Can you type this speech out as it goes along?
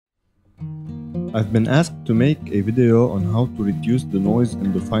I've been asked to make a video on how to reduce the noise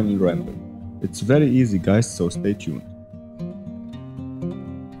in the final render. It's very easy guys, so stay tuned.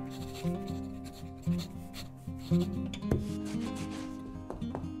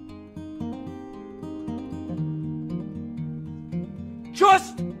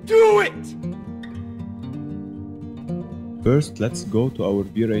 Just do it! First, let's go to our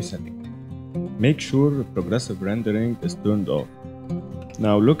Vray setting. Make sure progressive rendering is turned off.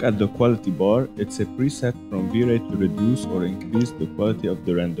 Now look at the quality bar. It's a preset from Vray to reduce or increase the quality of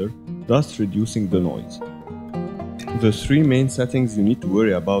the render, thus reducing the noise. The three main settings you need to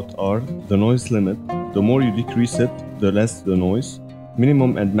worry about are the noise limit. The more you decrease it, the less the noise.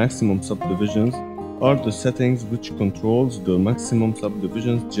 Minimum and maximum subdivisions are the settings which controls the maximum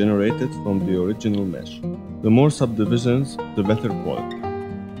subdivisions generated from the original mesh. The more subdivisions, the better quality.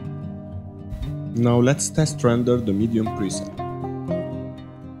 Now let's test render the medium preset.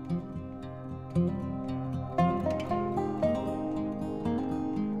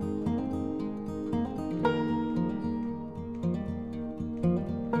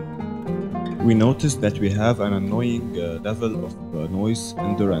 We notice that we have an annoying level of noise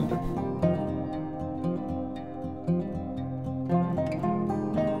in the render.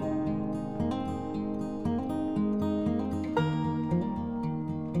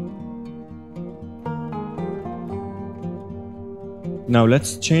 Now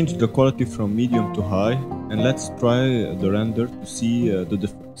let's change the quality from medium to high and let's try the render to see the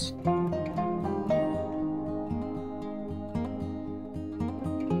difference.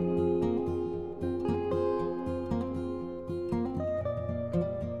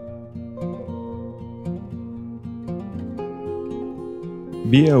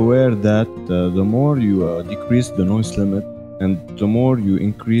 Be aware that the more you decrease the noise limit and the more you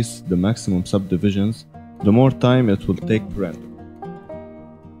increase the maximum subdivisions, the more time it will take to render.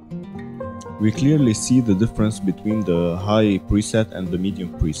 We clearly see the difference between the high preset and the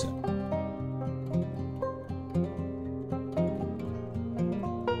medium preset.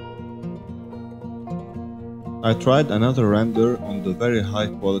 I tried another render on the very high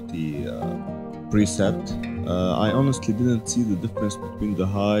quality preset. I honestly didn't see the difference between the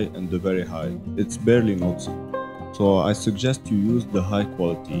high and the very high. It's barely noticeable. So I suggest you use the high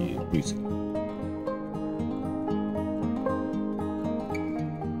quality preset.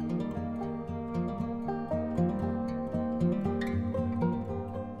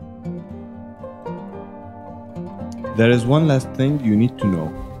 There is one last thing you need to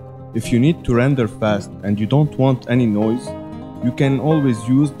know. If you need to render fast and you don't want any noise, you can always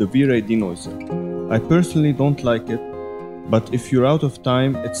use the Vray denoiser. I personally don't like it, but if you're out of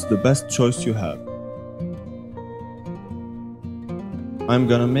time, it's the best choice you have. I'm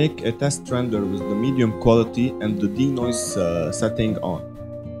gonna make a test render with the medium quality and the denoise setting on.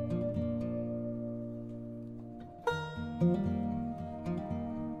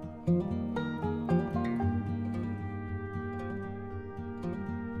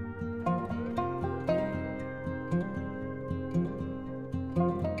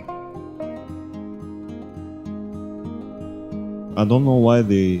 I don't know why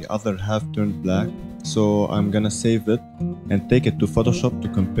the other half turned black, so I'm gonna save it and take it to Photoshop to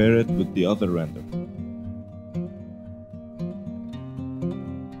compare it with the other render.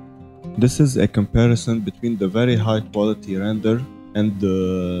 This is a comparison between the very high quality render and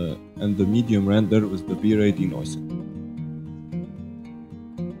the medium render with the Vray denoiser.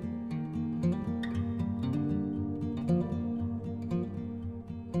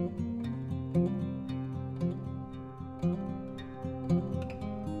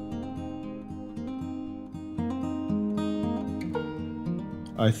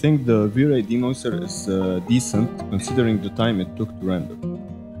 I think the Vray denoiser is decent considering the time it took to render,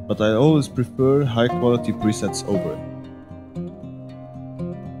 but I always prefer high quality presets over it.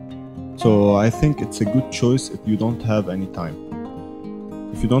 So I think it's a good choice if you don't have any time.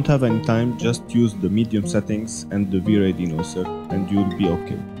 If you don't have any time, just use the medium settings and the Vray denoiser and you'll be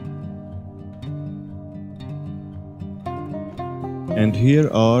okay. And here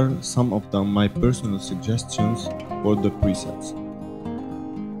are some of my personal suggestions for the presets.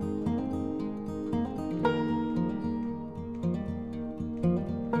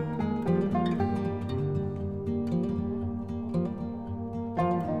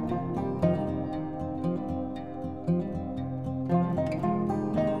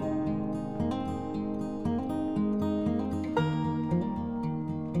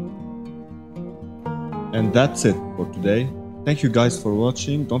 And that's it for today. Thank you guys for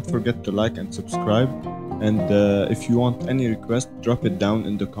watching. Don't forget to like and subscribe. And if you want any request, drop it down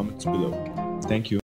in the comments below. Thank you.